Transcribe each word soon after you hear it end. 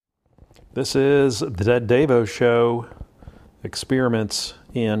This is the Devo Show, experiments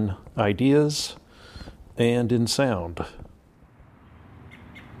in ideas and in sound.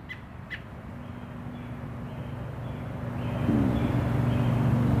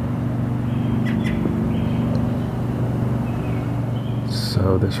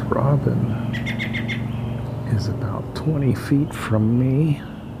 So this robin is about 20 feet from me.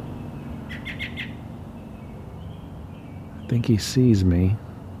 I think he sees me,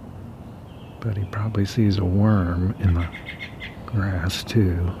 but he probably sees a worm in the grass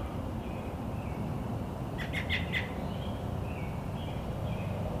too.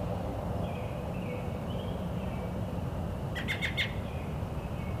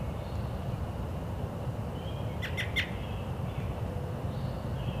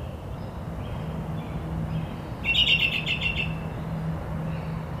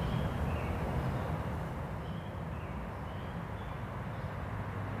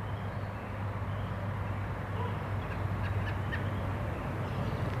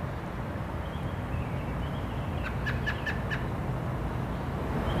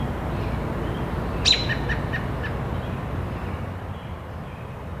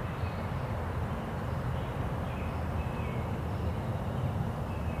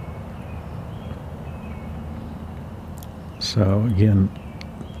 So again,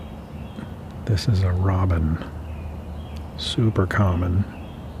 this is a robin, super common.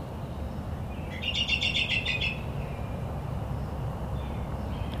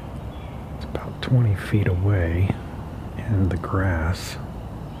 It's about 20 feet away in the grass.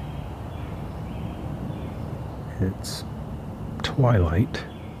 It's twilight.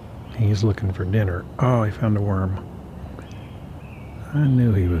 He's looking for dinner. Oh, he found a worm. I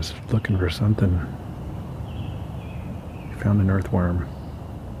knew he was looking for something. Found an earthworm.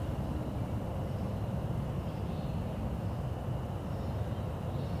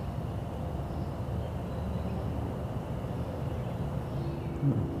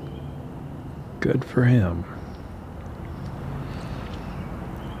 Good for him.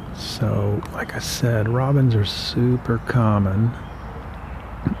 So, like I said, robins are super common.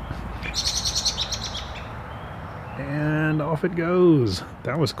 And off it goes.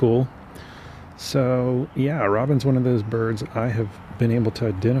 That was cool. So, yeah, robin's one of those birds I have been able to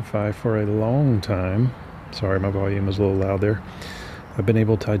identify for a long time. Sorry, my volume was a little loud there. I've been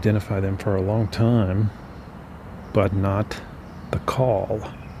able to identify them for a long time, but not the call.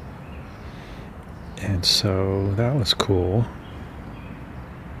 And so that was cool.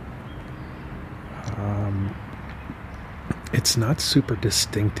 It's not super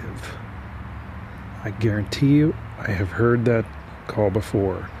distinctive. I guarantee you, I have heard that call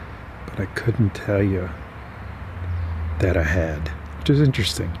before. But I couldn't tell you that I had, which is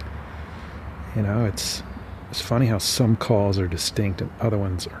interesting. You know, it's funny how some calls are distinct and other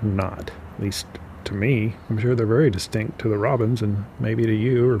ones are not. At least to me, I'm sure they're very distinct to the robins and maybe to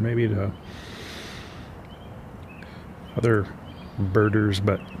you or maybe to other birders.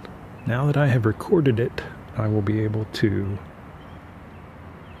 But now that I have recorded it, I will be able to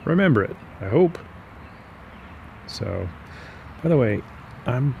remember it, I hope. So, by the way,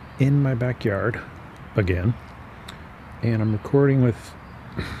 I'm in my backyard again, and I'm recording with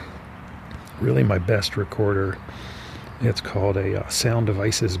really my best recorder. It's called a Sound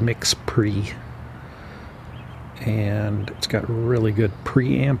Devices Mix Pre, and it's got really good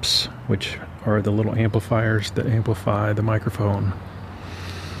preamps, which are the little amplifiers that amplify the microphone.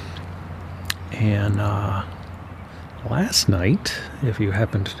 And last night, if you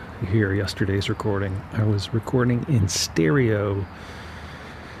happened to hear yesterday's recording, I was recording in stereo.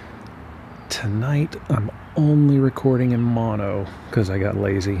 Tonight, I'm only recording in mono because I got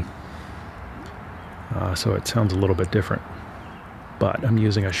lazy. So it sounds a little bit different. But I'm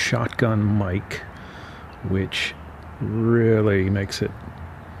using a shotgun mic, which really makes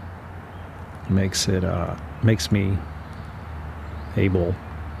me able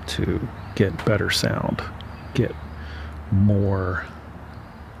to get better sound, get more.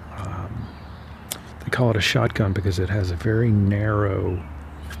 They call it a shotgun because it has a very narrow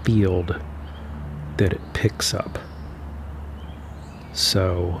field that it picks up.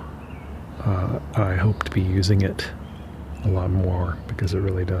 So I hope to be using it a lot more because it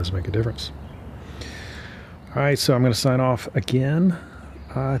really does make a difference. All right, so I'm going to sign off again.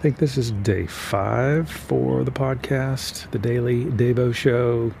 I think this is day 5 for the podcast, the daily Devo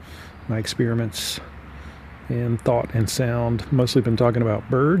Show, my experiments in thought and sound. Mostly been talking about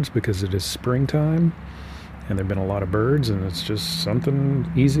birds because it is springtime. And there have been a lot of birds, and it's just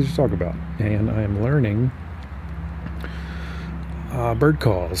something easy to talk about. And I am learning bird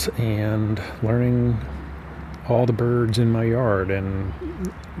calls and learning all the birds in my yard. And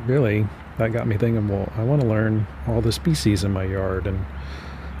really, that got me thinking, well, I want to learn all the species in my yard, and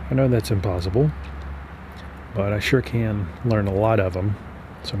I know that's impossible, but I sure can learn a lot of them.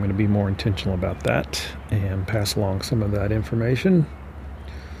 So I'm going to be more intentional about that and pass along some of that information.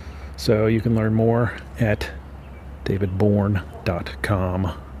 So you can learn more at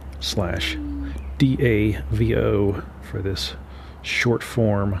davidborn.com/DAVO for this short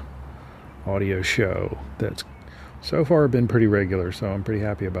form audio show that's so far been pretty regular, so I'm pretty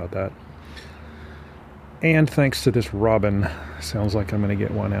happy about that. And thanks to this robin, sounds like I'm going to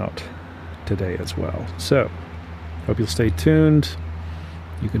get one out today as well. So hope you'll stay tuned.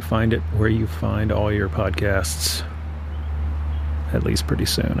 You can find it where you find all your podcasts, at least pretty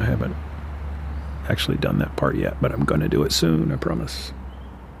soon. I haven't actually done that part yet, but I'm going to do it soon, I promise.